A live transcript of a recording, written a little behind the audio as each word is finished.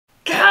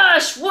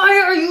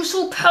you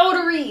so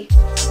powdery?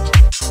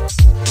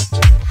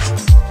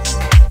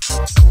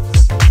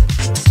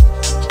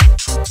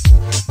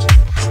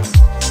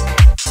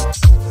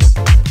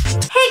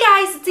 Hey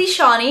guys, it's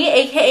Shawnee,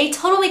 aka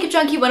Total Makeup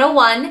Junkie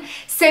 101.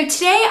 So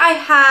today I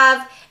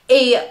have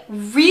a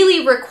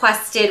really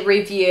requested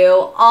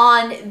review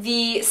on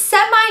the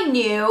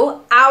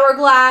semi-new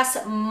Hourglass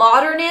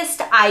Modernist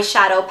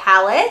Eyeshadow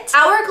Palette.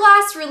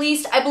 Hourglass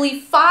released, I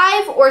believe,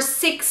 5 or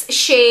 6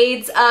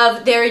 shades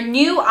of their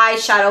new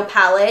eyeshadow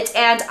palette,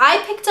 and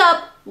I picked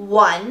up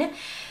one.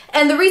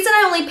 And the reason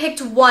I only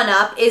picked one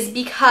up is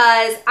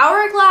because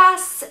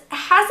Hourglass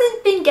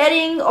hasn't been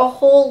getting a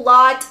whole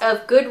lot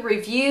of good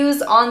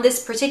reviews on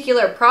this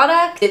particular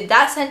product. Did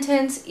that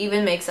sentence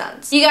even make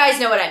sense? You guys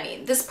know what I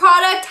mean. This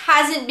product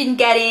hasn't been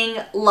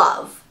getting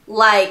love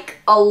like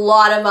a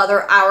lot of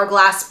other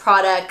Hourglass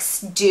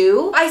products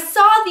do. I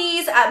saw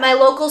these at my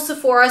local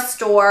Sephora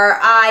store.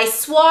 I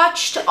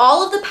swatched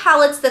all of the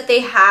palettes that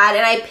they had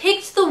and I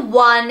picked the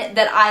one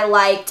that I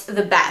liked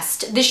the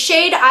best. The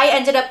shade I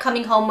ended up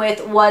coming home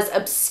with was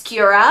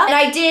Obscura, and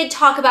I did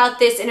talk about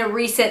this in a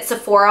recent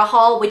Sephora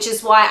haul, which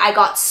is why I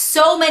got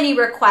so many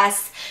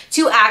requests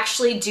to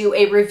actually do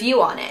a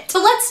review on it.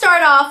 So let's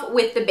start off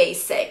with the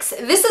basics.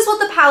 This is what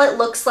the palette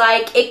looks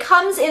like. It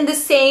comes in the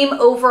same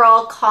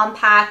overall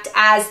compact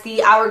as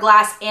the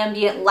Hourglass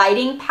Ambient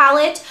Lighting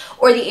palette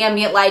or the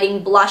Ambient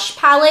Lighting Blush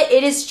palette.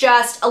 It is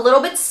just a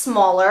little bit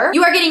smaller.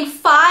 You are getting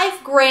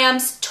 5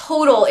 grams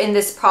total in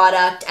this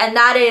product, and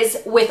that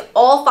is with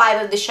all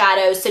 5 of the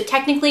shadows. So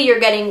technically you're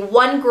getting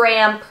 1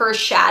 gram per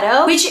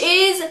shadow, which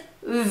is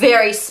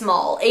very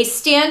small. A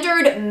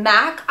standard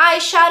MAC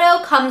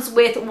eyeshadow comes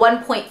with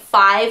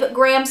 1.5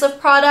 grams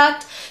of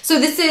product, so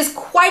this is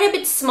quite a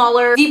bit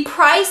smaller. The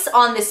price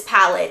on this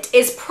palette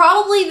is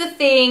probably the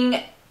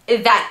thing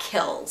that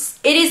kills.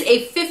 It is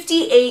a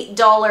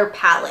 $58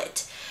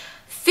 palette.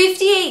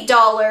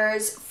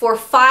 $58 for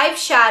 5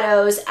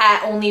 shadows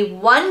at only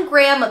 1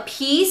 gram a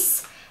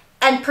piece,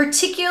 and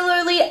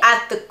particularly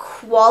at the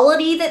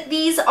quality that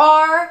these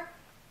are,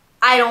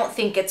 I don't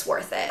think it's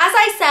worth it. As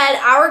I said,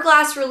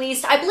 Hourglass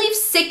released, I believe,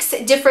 6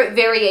 different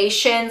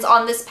variations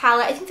on this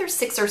palette. I think there's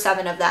 6 or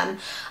 7 of them.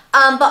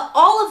 But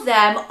all of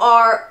them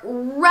are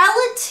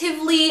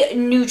relatively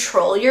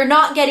neutral. You're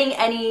not getting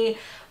any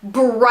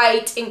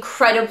bright,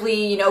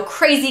 incredibly, you know,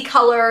 crazy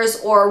colors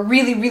or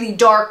really, really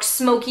dark,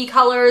 smoky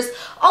colors.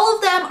 All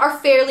of them are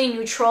fairly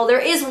neutral. There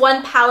is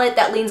one palette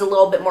that leans a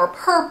little bit more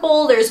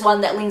purple. There's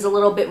one that leans a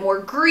little bit more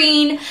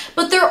green,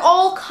 but they're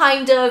all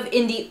kind of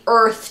in the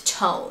earth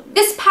tone.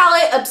 This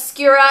palette,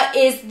 Obscura,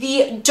 is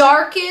the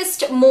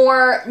darkest,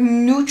 more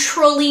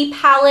neutrally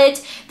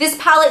palette. This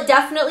palette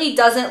definitely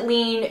doesn't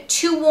lean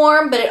too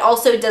warm, but it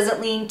also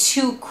doesn't lean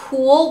too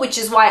cool, which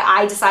is why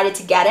I decided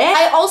to get it.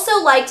 I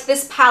also liked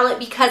this palette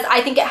because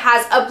I think it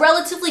has a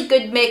relatively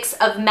good mix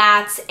of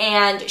mattes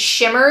and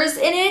shimmers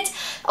in it.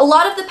 A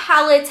lot of the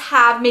palettes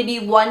have maybe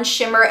 1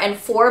 shimmer and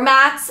 4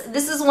 mattes.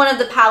 This is one of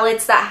the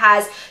palettes that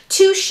has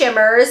 2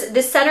 shimmers.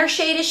 The center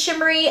shade is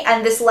shimmery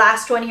and this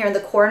last one here in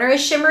the corner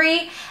is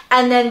shimmery.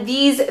 And then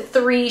these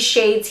 3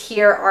 shades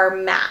here are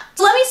matte.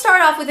 So let me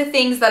start off with the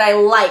things that I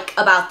like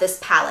about this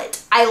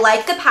palette. I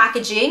like the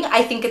packaging.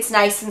 I think it's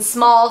nice and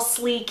small,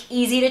 sleek,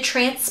 easy to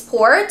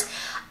transport.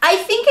 I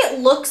think it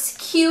looks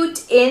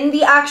cute in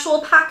the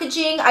actual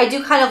packaging. I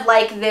do kind of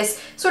like this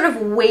sort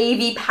of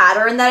wavy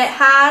pattern that it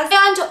has.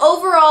 And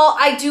overall,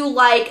 I do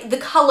like the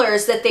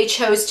colors that they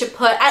chose to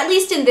put, at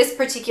least in this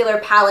particular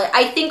palette.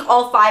 I think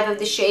all 5 of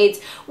the shades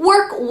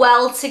work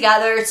well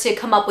together to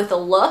come up with a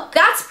look.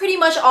 That's pretty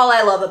much all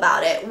I love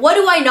about it. What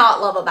do I not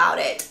love about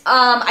it?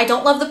 I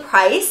don't love the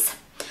price.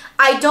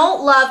 I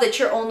don't love that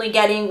you're only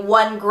getting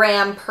 1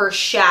 gram per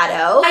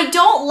shadow. I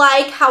don't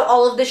like how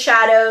all of the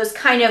shadows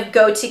kind of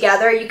go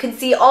together. You can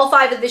see all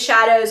 5 of the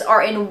shadows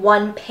are in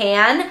one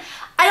pan.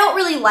 I don't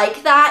really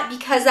like that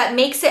because that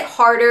makes it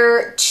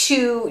harder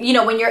to, you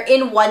know, when you're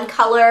in one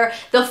color,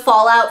 the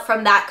fallout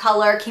from that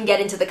color can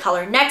get into the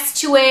color next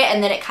to it,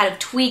 and then it kind of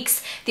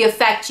tweaks the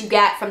effect you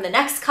get from the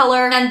next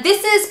color. And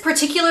this is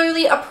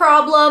particularly a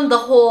problem, the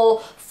whole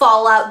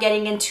fallout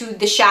getting into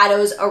the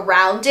shadows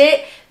around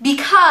it,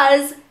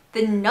 because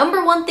the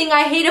number one thing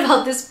I hate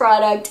about this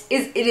product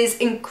is it is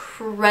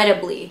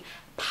incredibly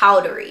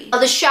powdery. Now,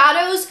 the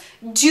shadows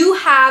do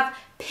have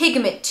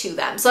pigment to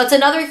them, so that's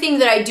another thing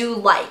that I do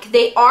like.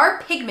 They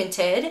are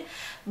pigmented,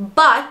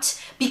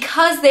 but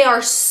because they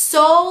are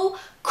so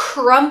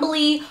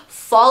crumbly,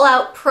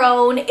 fallout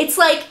prone, it's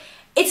like,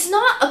 it's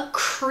not a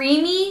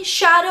creamy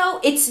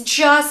shadow, it's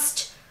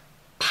just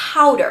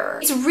powder.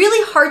 It's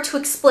really hard to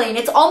explain.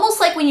 It's almost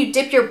like when you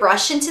dip your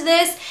brush into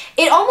this,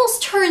 it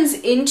almost turns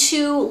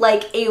into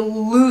like a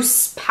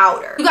loose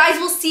powder. You guys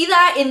will see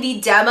that in the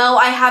demo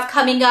I have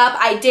coming up.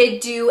 I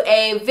did do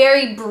a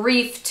very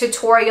brief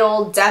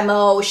tutorial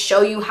demo,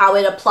 show you how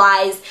it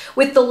applies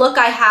with the look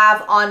I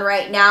have on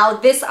right now.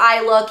 This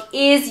eye look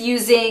is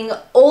using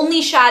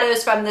only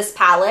shadows from this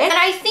palette, and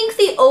I think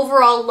the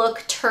overall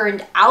look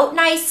turned out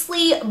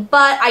nicely,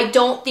 but I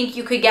don't think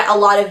you could get a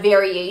lot of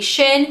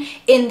variation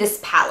in this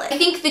palette. palette. I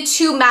think the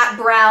two matte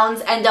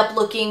browns end up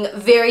looking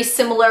very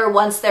similar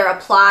once they're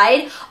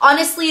applied.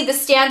 Honestly, the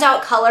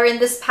standout color in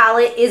this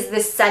palette is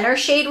this center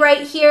shade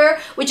right here,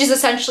 which is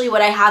essentially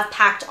what I have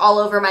packed all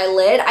over my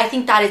lid. I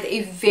think that is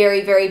a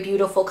very, very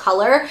beautiful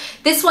color.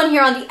 This one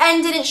here on the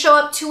end didn't show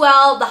up too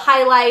well. The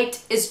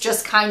highlight is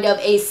just kind of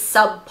a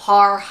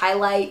subpar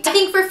highlight. I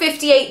think for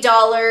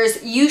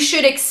 $58, you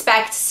should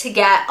expect to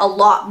get a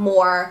lot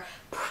more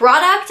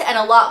product and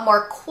a lot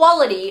more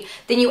quality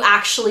than you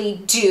actually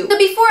do. So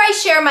before I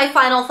share my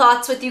final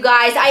thoughts with you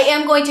guys, I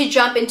am going to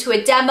jump into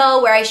a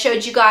demo where I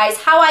showed you guys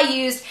how I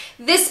used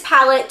this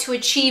palette to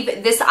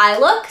achieve this eye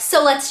look.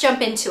 So let's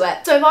jump into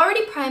it. So I've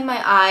already primed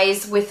my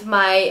eyes with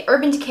my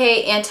Urban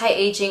Decay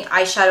Anti-Aging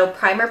Eyeshadow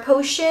Primer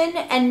Potion,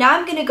 and now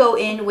I'm gonna go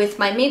in with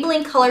my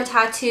Maybelline Color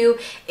Tattoo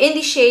in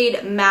the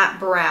shade Matte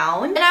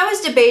Brown. And I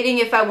was debating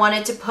if I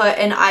wanted to put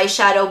an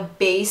eyeshadow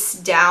base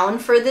down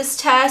for this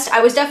test.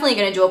 I was definitely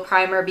gonna do a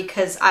primer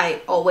because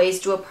I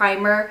always do a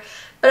primer,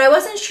 but I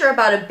wasn't sure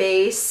about a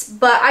base,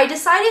 but I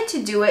decided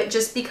to do it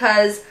just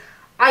because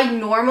I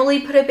normally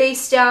put a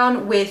base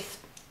down with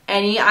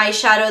any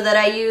eyeshadow that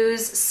I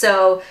use,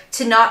 so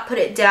to not put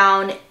it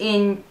down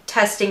in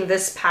testing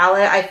this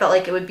palette, I felt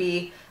like it would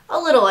be a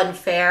little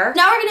unfair.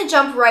 Now we're going to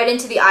jump right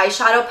into the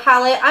eyeshadow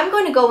palette. I'm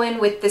going to go in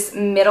with this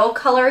middle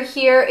color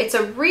here. It's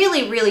a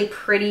really, really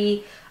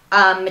pretty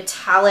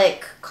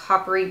metallic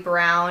coppery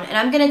brown, and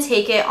I'm going to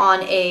take it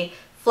on a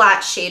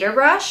flat shader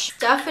brush.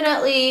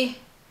 Definitely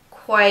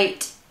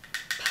quite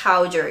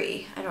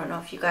powdery. I don't know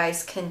if you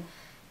guys can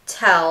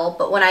tell,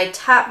 but when I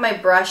tap my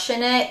brush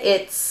in it,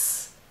 it's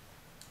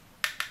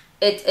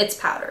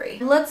powdery.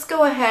 Let's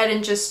go ahead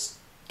and just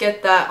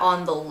get that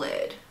on the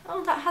lid.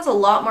 Oh, that has a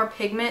lot more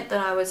pigment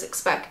than I was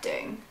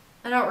expecting.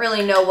 I don't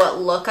really know what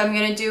look I'm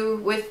gonna do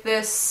with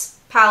this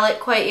palette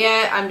quite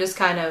yet. I'm just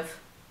kind of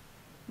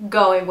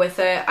going with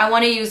it. I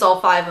want to use all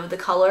 5 of the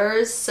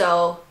colors,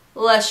 so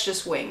let's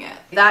just wing it.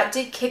 That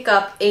did kick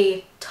up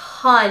a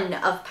ton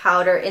of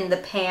powder in the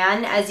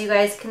pan, as you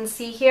guys can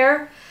see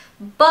here,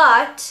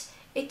 but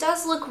it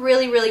does look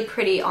really, really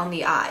pretty on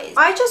the eyes.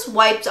 I just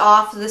wiped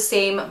off the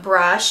same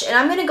brush, and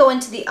I'm going to go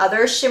into the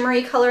other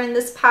shimmery color in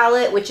this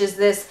palette, which is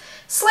this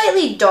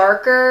slightly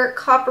darker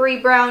coppery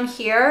brown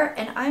here,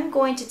 and I'm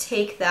going to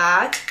take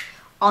that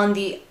on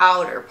the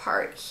outer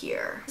part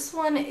here. This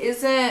one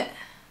isn't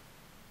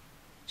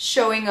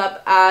showing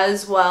up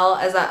as well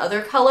as that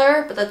other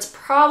color, but that's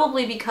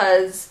probably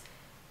because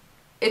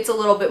it's a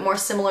little bit more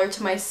similar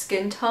to my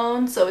skin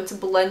tone, so it's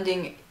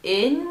blending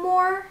in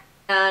more.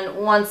 And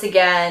once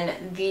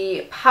again,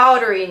 the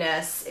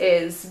powderiness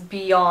is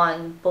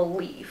beyond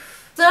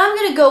belief. So I'm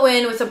gonna go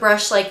in with a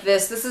brush like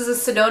this. This is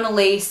a Sedona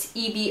Lace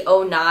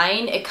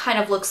EB09. It kind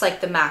of looks like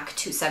the MAC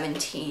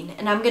 217.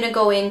 And I'm gonna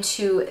go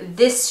into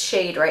this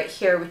shade right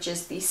here, which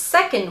is the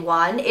second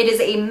one. It is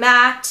a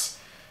matte,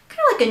 kind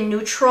of like a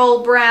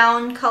neutral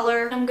brown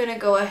color. I'm gonna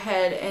go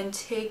ahead and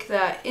take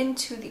that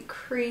into the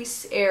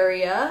crease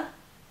area.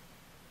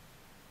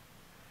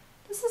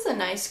 This is a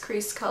nice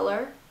crease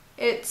color.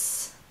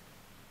 It's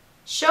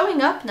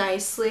showing up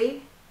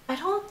nicely. I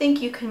don't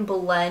think you can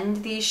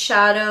blend these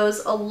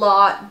shadows a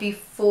lot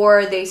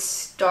before they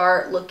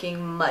start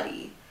looking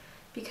muddy,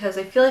 because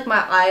I feel like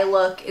my eye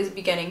look is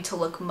beginning to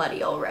look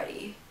muddy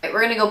already. Right,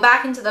 we're gonna go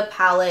back into the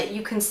palette.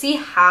 You can see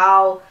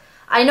how,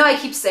 I know I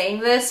keep saying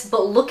this,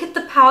 but look at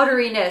the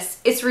powderiness.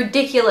 It's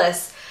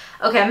ridiculous.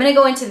 Okay, I'm gonna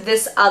go into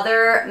this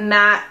other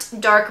matte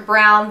dark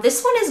brown.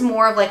 This one is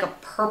more of like a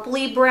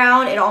purpley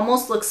brown. It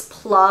almost looks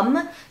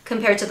plum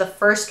compared to the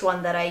first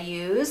one that I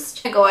used.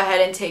 I'm gonna go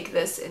ahead and take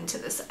this into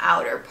this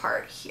outer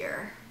part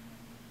here.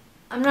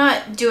 I'm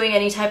not doing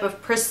any type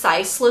of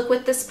precise look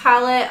with this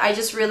palette. I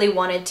just really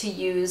wanted to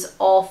use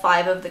all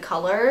 5 of the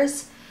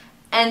colors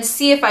and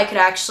see if I could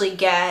actually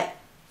get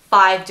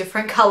 5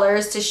 different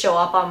colors to show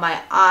up on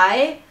my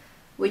eye,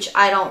 which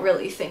I don't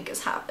really think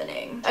is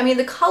happening. I mean,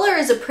 the color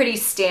is a pretty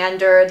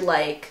standard,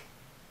 like,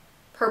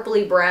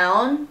 purpley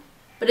brown,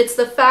 but it's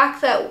the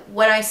fact that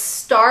when I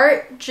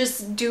start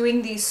just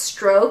doing these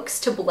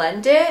strokes to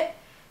blend it,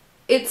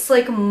 it's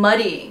like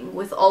muddying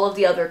with all of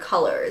the other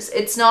colors.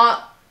 It's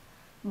not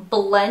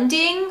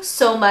blending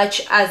so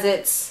much as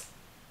it's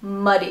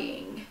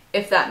muddying,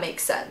 if that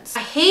makes sense.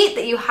 I hate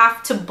that you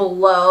have to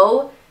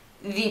blow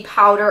the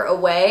powder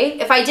away.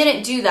 If I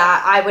didn't do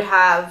that, I would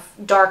have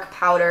dark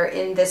powder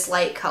in this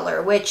light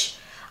color, which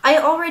I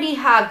already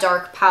have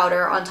dark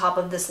powder on top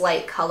of this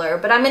light color,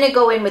 but I'm gonna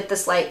go in with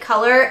this light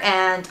color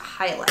and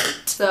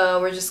highlight.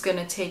 So we're just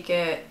gonna take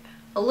it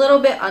a little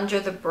bit under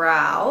the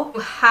brow.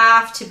 You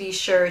have to be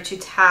sure to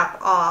tap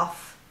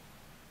off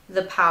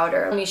the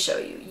powder. Let me show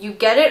you. You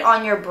get it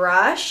on your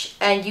brush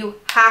and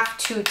you have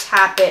to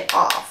tap it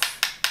off.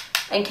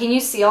 And can you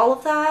see all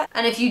of that?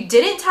 And if you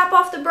didn't tap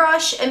off the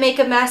brush and make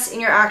a mess in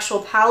your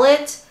actual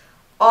palette,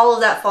 all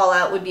of that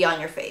fallout would be on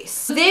your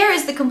face. There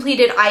is the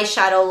completed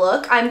eyeshadow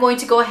look. I'm going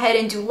to go ahead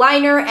and do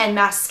liner and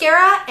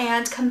mascara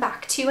and come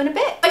back to you in a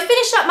bit. I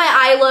finished up my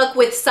eye look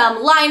with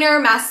some liner,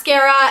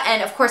 mascara,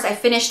 and of course I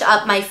finished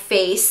up my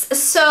face.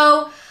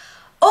 So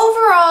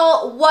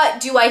overall, what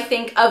do I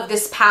think of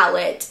this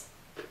palette?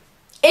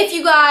 If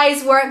you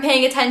guys weren't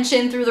paying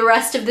attention through the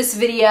rest of this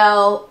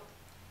video,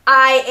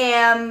 I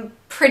am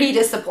pretty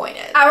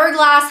disappointed.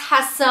 Hourglass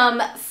has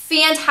some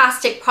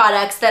fantastic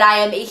products that I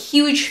am a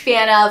huge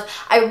fan of.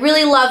 I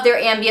really love their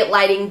ambient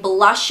lighting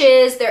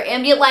blushes. Their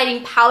ambient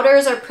lighting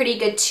powders are pretty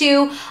good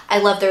too. I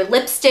love their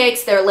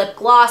lipsticks, their lip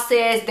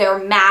glosses, their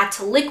matte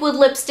liquid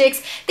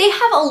lipsticks. They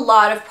have a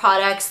lot of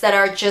products that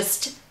are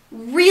just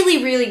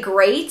really, really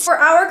great. For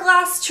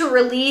Hourglass to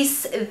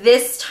release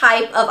this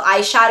type of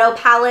eyeshadow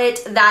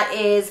palette that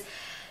is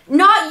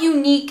not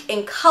unique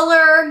in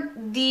color,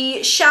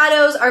 the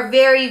shadows are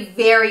very,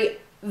 very,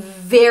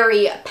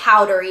 very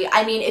powdery.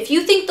 I mean, if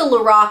you think the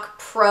Llarowe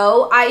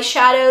Pro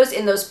eyeshadows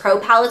in those Pro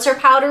palettes are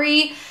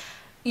powdery,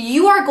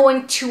 you are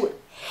going to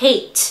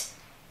hate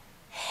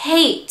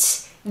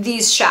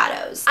these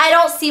shadows. I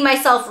don't see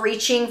myself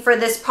reaching for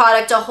this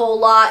product a whole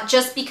lot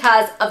just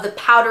because of the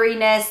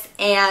powderiness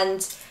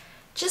and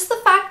just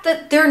the fact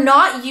that they're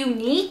not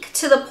unique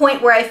to the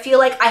point where I feel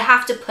like I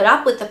have to put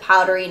up with the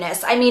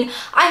powderiness. I mean,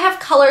 I have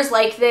colors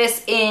like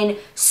this in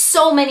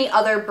so many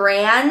other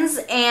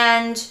brands,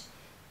 and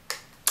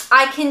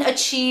I can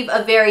achieve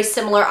a very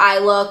similar eye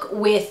look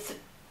with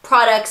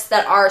products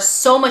that are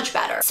so much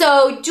better.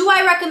 So do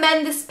I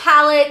recommend this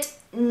palette?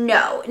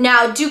 No.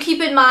 Now, do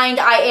keep in mind,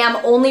 I am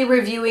only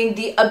reviewing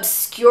the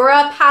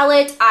Obscura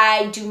palette.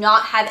 I do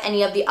not have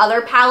any of the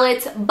other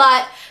palettes,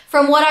 but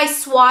from what I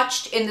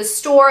swatched in the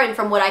store and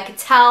from what I could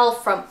tell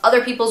from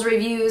other people's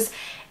reviews,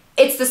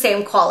 it's the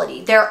same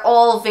quality. They're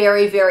all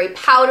very, very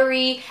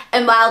powdery,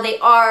 and while they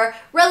are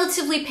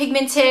relatively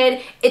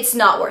pigmented, it's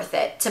not worth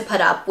it to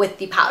put up with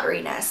the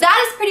powderiness.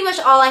 That is pretty much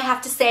all I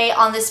have to say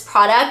on this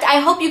product. I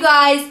hope you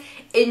guys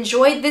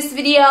enjoyed this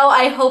video.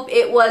 I hope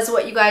it was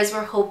what you guys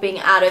were hoping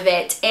out of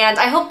it, and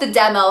I hope the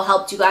demo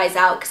helped you guys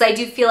out, because I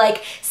do feel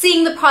like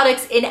seeing the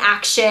products in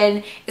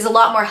action is a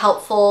lot more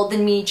helpful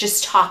than me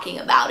just talking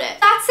about it.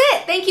 That's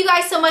it. Thank you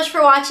guys so much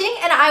for watching,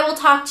 and I will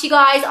talk to you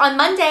guys on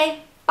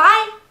Monday.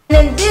 Bye!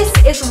 And then this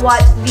is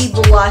what the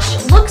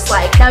blush looks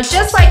like. Now,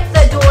 just like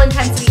the dual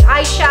intensity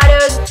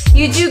eyeshadows,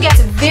 you do get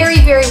very,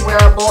 very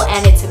wearable,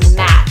 and it's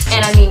matte.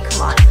 And I mean,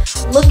 come on,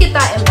 look at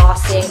that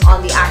embossing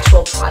on the